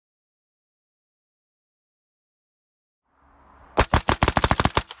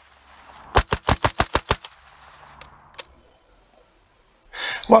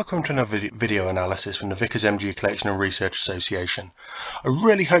Welcome to another video analysis from the Vickers MG Collection and Research Association. I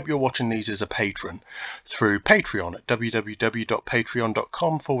really hope you're watching these as a patron through Patreon at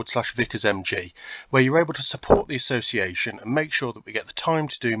www.patreon.com/VickersMG, where you're able to support the association and make sure that we get the time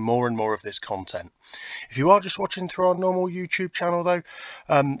to do more and more of this content. If you are just watching through our normal YouTube channel though,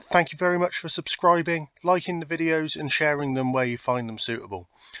 thank you very much for subscribing, liking the videos and sharing them where you find them suitable.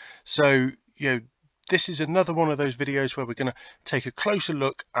 So, this is another one of those videos where we're going to take a closer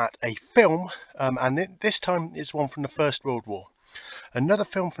look at a film, and this time it's one from the First World War. Another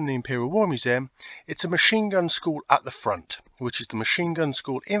film from the Imperial War Museum. It's a machine gun school at the front, which is the machine gun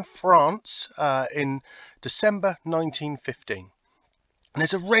school in France in December 1915. And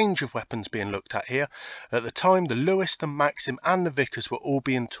there's a range of weapons being looked at here. At the time, the Lewis, the Maxim and the Vickers were all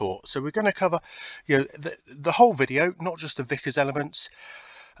being taught. So we're going to cover the whole video, not just the Vickers elements.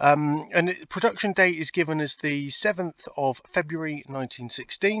 And production date is given as the 7th of February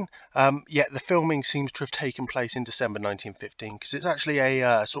 1916, yet the filming seems to have taken place in December 1915 because it's actually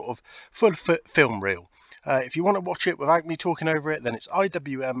a sort of full film reel. If you want to watch it without me talking over it, then it's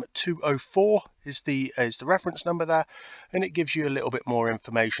IWM 204 is the reference number there, and it gives you a little bit more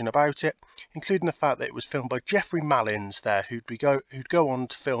information about it, including the fact that it was filmed by Geoffrey Malins there, who'd go on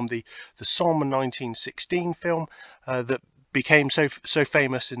to film the Somme 1916 film that became so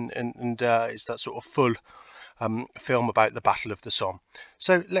famous and is that sort of full film about the Battle of the Somme.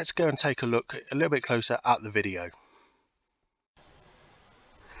 So let's go and take a look a little bit closer at the video.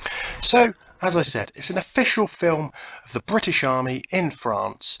 So, as I said, it's an official film of the British Army in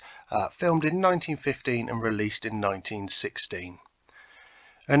France, filmed in 1915 and released in 1916.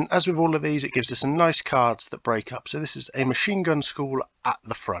 And as with all of these, it gives us some nice cards that break up. So this is a machine gun school at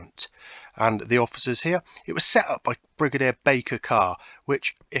the front. And the officers here, it was set up by Brigadier Baker Carr,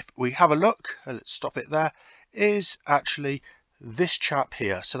 which, if we have a look, let's stop it there, is actually this chap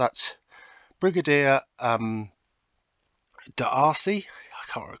here. So that's Brigadier D'Arcy,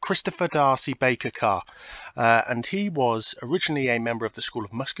 Christopher D'Arcy Baker Carr, and he was originally a member of the School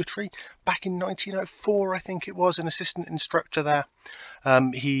of Musketry back in 1904, I think it was, an assistant instructor there.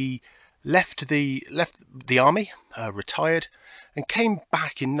 He left the army, retired, and came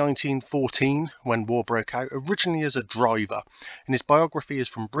back in 1914 when war broke out, originally as a driver, and his biography is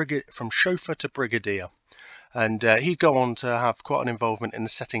from chauffeur to brigadier. And he'd go on to have quite an involvement in the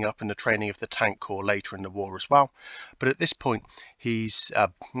setting up and the training of the tank corps later in the war as well. But at this point, he's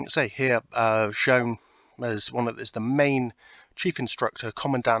shown as the main chief instructor,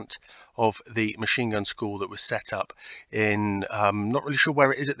 commandant of the machine gun school that was set up in, not really sure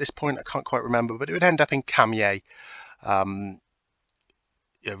where it is at this point, I can't quite remember, but it would end up in Camier.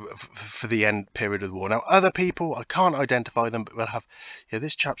 For the end period of the war. Now, other people, I can't identify them, but we'll have,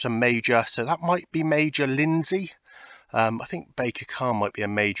 this chap's a major, so that might be Major Lindsay. I think Baker Carr might be a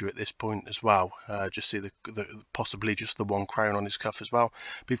major at this point as well. Just see the possibly just the one crown on his cuff as well.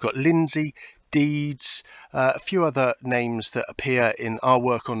 But we've got Lindsay, Deeds, a few other names that appear in our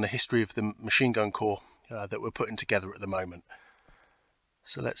work on the history of the machine gun corps that we're putting together at the moment.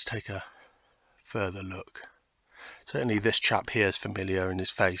 So let's take a further look. Certainly this chap here is familiar in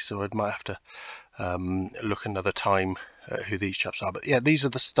his face, so I might have to look another time at who these chaps are. But yeah, these are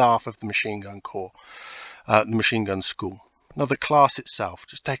the staff of the machine gun corps, the machine gun school. Now the class itself,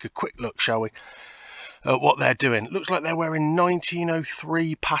 just take a quick look, shall we, at what they're doing. It looks like they're wearing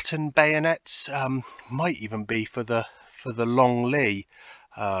 1903 pattern bayonets, might even be for the Long Lee.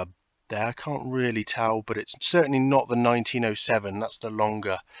 There, I can't really tell, but it's certainly not the 1907. That's the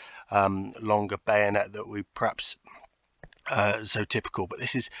longer bayonet that we perhaps so typical, but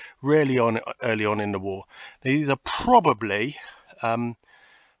this is really early on in the war. These are probably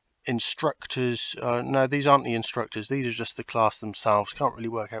instructors. No, these aren't the instructors, these are just the class themselves. Can't really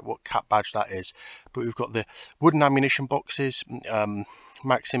work out what cap badge that is, but we've got the wooden ammunition boxes,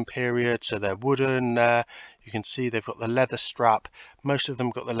 Maxim period, so they're wooden. You can see they've got the leather strap. Most of them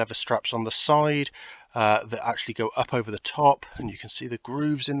got the leather straps on the side that actually go up over the top, and you can see the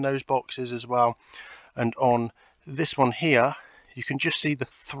grooves in those boxes as well. And on this one here, you can just see the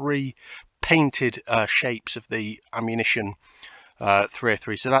three painted shapes of the ammunition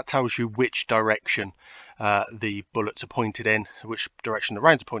 303. So that tells you which direction the bullets are pointed in, which direction the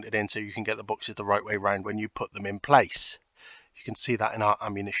rounds are pointed in, so you can get the boxes the right way round when you put them in place. You can see that in our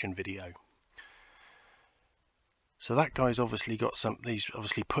ammunition video. So that guy's obviously got he's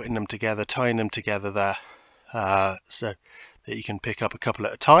obviously putting them together, tying them together there, so that you can pick up a couple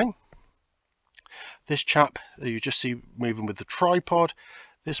at a time. This chap you just see moving with the tripod.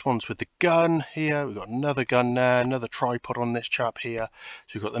 This one's with the gun here. We've got another gun there, another tripod on this chap here.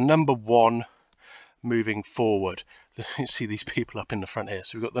 So we've got the number 1 moving forward. You see these people up in the front here.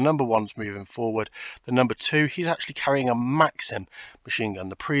 So we've got the number 1's moving forward. The number 2, he's actually carrying a Maxim machine gun,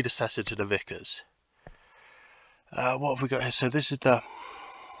 the predecessor to the Vickers. What have we got here? So this is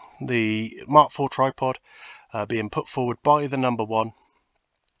the Mark IV tripod being put forward by the number 1.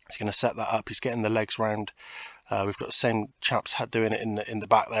 He's going to set that up. He's getting the legs round. We've got the same chaps doing it in the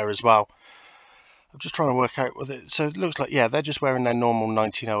back there as well. I'm just trying to work out with it. So it looks like, yeah, they're just wearing their normal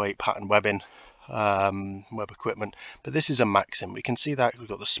 1908 pattern webbing, web equipment, but this is a Maxim. We can see that we've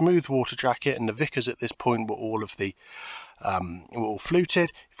got the smooth water jacket, and the Vickers at this point were all of the were all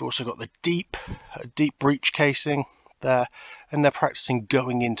fluted. You've also got the deep breech casing there, and they're practicing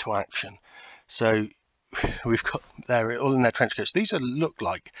going into action. So we've got they're all in their trench coats. These look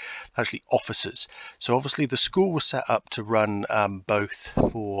like actually officers. So obviously the school was set up to run both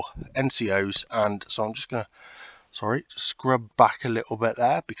for NCOs, and so I'm just gonna scrub back a little bit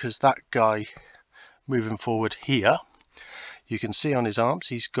there, because that guy moving forward here, you can see on his arms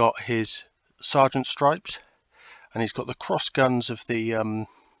he's got his sergeant stripes, and he's got the cross guns of the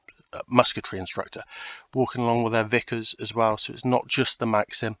musketry instructor walking along with their Vickers as well. So it's not just the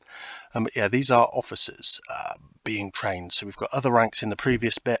Maxim, but yeah, these are officers being trained. So we've got other ranks in the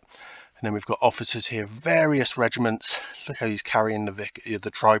previous bit, and then we've got officers here, various regiments. Look how he's carrying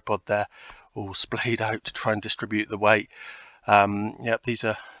the tripod there, all splayed out to try and distribute the weight. Yep, these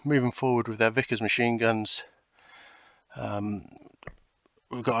are moving forward with their Vickers machine guns.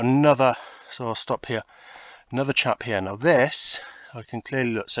 We've got another, so I'll stop here, another chap here. Now this, I can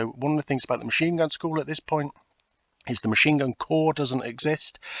clearly look. So one of the things about the machine gun school at this point is the machine gun corps doesn't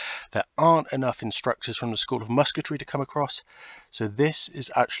exist. There aren't enough instructors from the School of Musketry to come across. So this is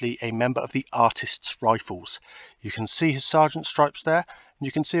actually a member of the Artists' Rifles. You can see his sergeant stripes there, and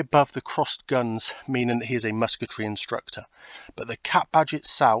you can see above the crossed guns, meaning that he is a musketry instructor. But the cap badge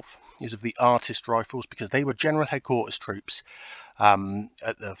itself is of the Artist Rifles, because they were general headquarters troops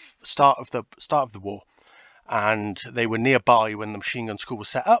at the start of the war. And they were nearby when the machine gun school was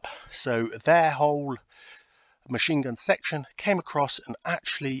set up, so their whole machine gun section came across and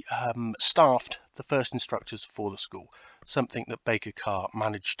actually staffed the first instructors for the school, something that Baker Carr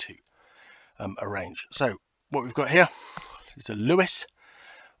managed to arrange. So what we've got here is a Lewis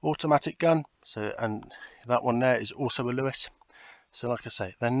automatic gun, so, and that one there is also a Lewis. So like I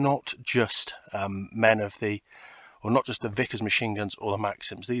say, they're not just men of the, or not just the Vickers machine guns or the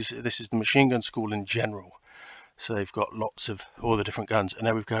Maxims. This is the machine gun school in general. So they've got lots of all the different guns. And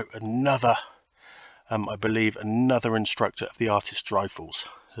there we've got another, I believe, another instructor of the Artist Rifles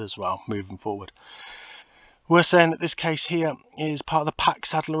as well, moving forward. We're saying that this case here is part of the pack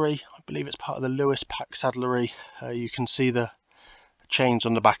saddlery. I believe it's part of the Lewis pack saddlery. You can see the chains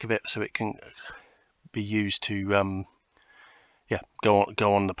on the back of it, so it can be used to go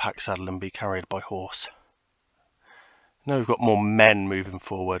on the pack saddle and be carried by horse. Now we've got more men moving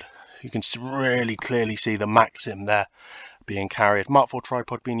forward. You can really clearly see the Maxim there being carried. Mark IV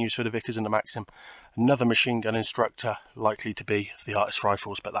tripod being used for the Vickers and the Maxim. Another machine gun instructor, likely to be of the Artist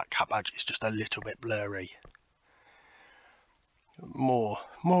Rifles, but that cap badge is just a little bit blurry. More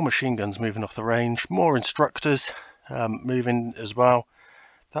machine guns moving off the range. More instructors moving as well.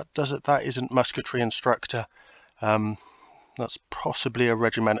 That isn't musketry instructor. That's possibly a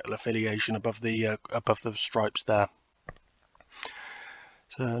regimental affiliation above the stripes there.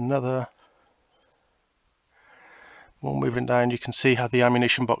 So another, more moving down. You can see how the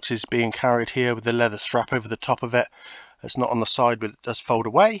ammunition box is being carried here with the leather strap over the top of it. It's not on the side, but it does fold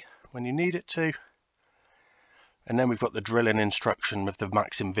away when you need it to. And then we've got the drilling instruction with the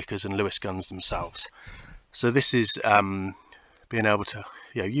Maxim, Vickers and Lewis guns themselves. So this is being able to,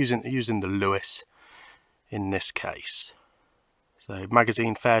 using the Lewis in this case. So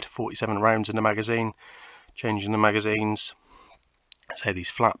magazine fed, 47 rounds in the magazine, changing the magazines. Say these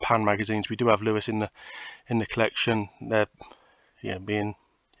flat pan magazines, we do have Lewis in the collection. They're being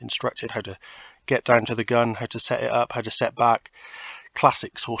instructed how to get down to the gun, how to set it up, how to set back.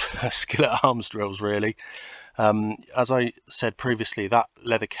 Classic sort of skillet arms drills, really. As I said previously, that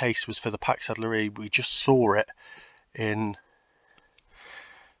leather case was for the pack saddlery. We just saw it in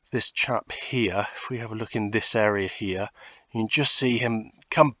this chap here. If we have a look in this area here, you can just see him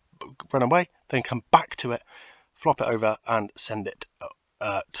run away, then come back to it, flop it over and send it,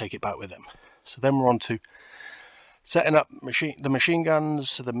 take it back with him. So then we're on to setting up the machine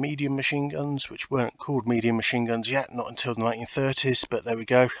guns, the medium machine guns, which weren't called medium machine guns yet, not until the 1930s, but there we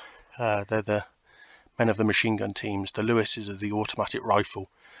go. They're the men of the machine gun teams. The Lewis is of the automatic rifle,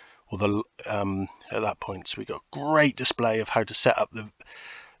 or the at that point. So we got a great display of how to set up the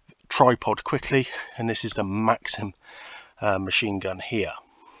tripod quickly, and this is the Maxim machine gun here.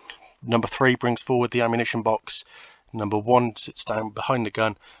 Number 3 brings forward the ammunition box. Number 1 sits down behind the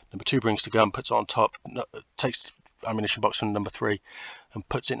gun. Number 2 brings the gun, puts it on top, takes the ammunition box from number 3 and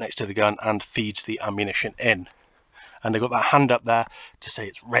puts it next to the gun and feeds the ammunition in. And they've got that hand up there to say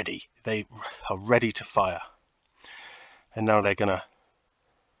it's ready. They are ready to fire. And now they're going to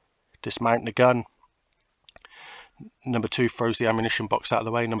dismount the gun. Number 2 throws the ammunition box out of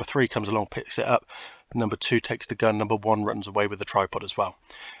the way. Number 3 comes along, picks it up. Number 2 takes the gun. Number 1 runs away with the tripod as well.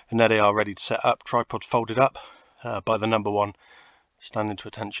 And there they are, ready to set up. Tripod folded up by the number 1, standing to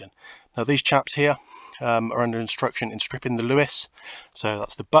attention. Now these chaps here are under instruction in stripping the Lewis. So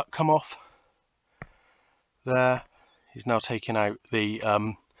that's the butt come off there. He's now taking out the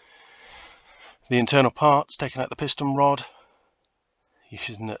internal parts, taking out the piston rod,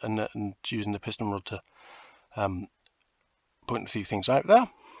 using the piston rod to point a few things out there.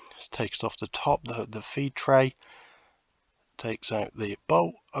 Just takes off the top, the feed tray, takes out the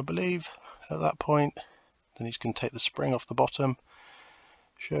bolt, I believe, at that point. Then he's going to take the spring off the bottom,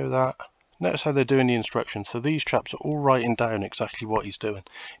 show that. Notice how they're doing the instructions. So these chaps are all writing down exactly what he's doing.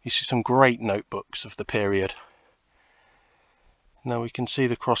 You see some great notebooks of the period. Now we can see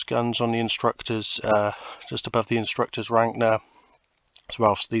the cross guns on the instructors, just above the instructors rank now as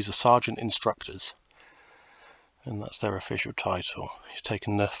well. So these are sergeant instructors, and that's their official title. He's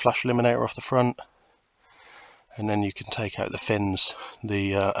taken the flash eliminator off the front, and then you can take out the fins,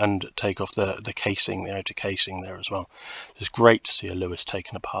 and take off the casing, the outer casing there as well. It's great to see a Lewis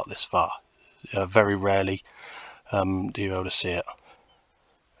taken apart this far. Very rarely do you able to see it.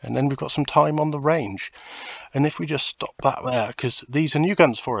 And then we've got some time on the range, and if we just stop that there, because these are new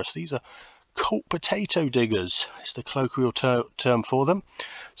guns for us. These are Colt Potato Diggers, it's the colloquial term for them.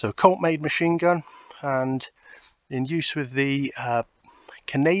 So a Colt made machine gun, and in use with the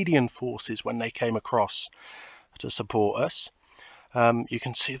Canadian forces when they came across to support us. You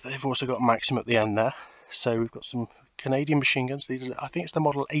can see that they've also got Maxim at the end there. So we've got some Canadian machine guns. These are, I think it's the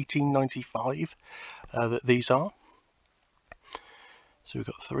model 1895 that these are. So we've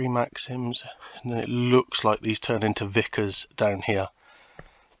got 3 Maxims, and then it looks like these turn into Vickers down here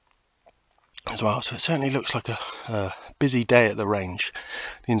as well. So it certainly looks like a busy day at the range.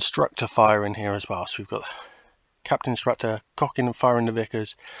 The instructor firing here as well. So we've got captain instructor cocking and firing the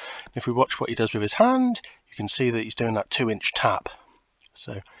Vickers. If we watch what he does with his hand, you can see that he's doing that 2-inch tap.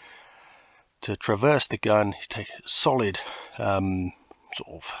 So to traverse the gun, he's taking a solid sort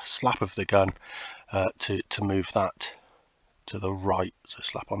of slap of the gun to move that to the right, so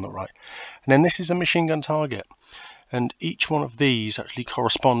slap on the right. And then this is a machine gun target, and each one of these actually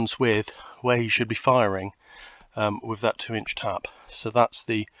corresponds with where he should be firing with that 2-inch tap. So that's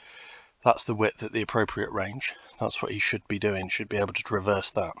the width at the appropriate range. That's what he should be doing, should be able to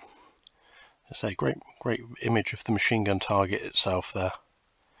traverse that. I say, great image of the machine gun target itself there.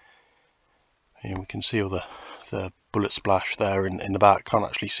 And we can see all the bullet splash there in the back. Can't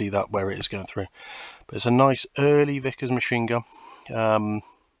actually see that where it is going through, but it's a nice early Vickers machine gun,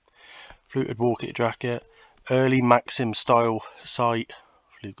 fluted walkie jacket, early Maxim style sight.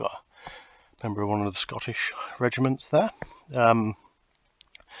 We've got a member of one of the Scottish regiments there.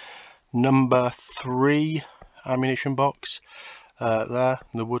 Number 3 ammunition box there,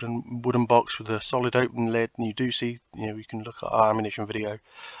 the wooden box with a solid open lid, and you do see, you can look at our ammunition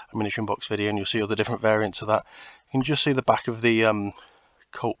box video, and you'll see all the different variants of that. You can just see the back of the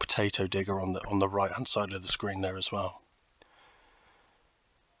Colt Potato Digger on the right hand side of the screen there as well.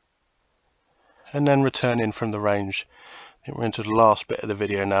 And then returning from the range, I think we're into the last bit of the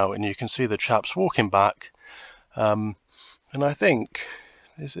video now, and you can see the chaps walking back, and I think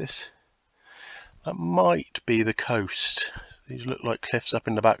that might be the coast. These look like cliffs up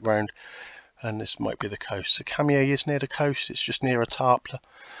in the background, and this might be the coast. So Camier is near the coast, it's just near a Tarple,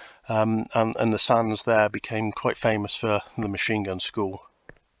 and the sands there became quite famous for the machine gun school.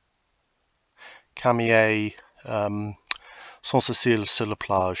 Camier,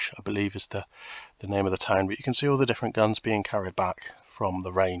 Saint-Cécile-sur-la-Plage, I believe is the name of the town, but you can see all the different guns being carried back from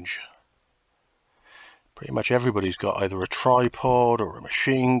the range. Pretty much everybody's got either a tripod or a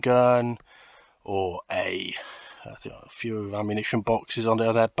machine gun, or a few ammunition boxes on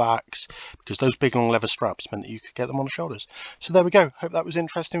their backs, because those big long leather straps meant that you could get them on the shoulders. So there we go. Hope that was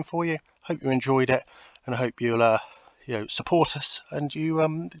interesting for you. Hope you enjoyed it, and I hope you'll support us, and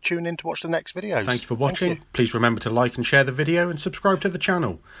you tune in to watch the next video. Thank you for watching. Please remember to like and share the video, and subscribe to the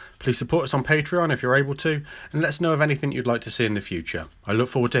channel. Please support us on Patreon if you're able to, and let us know of anything you'd like to see in the future. I look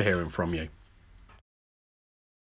forward to hearing from you.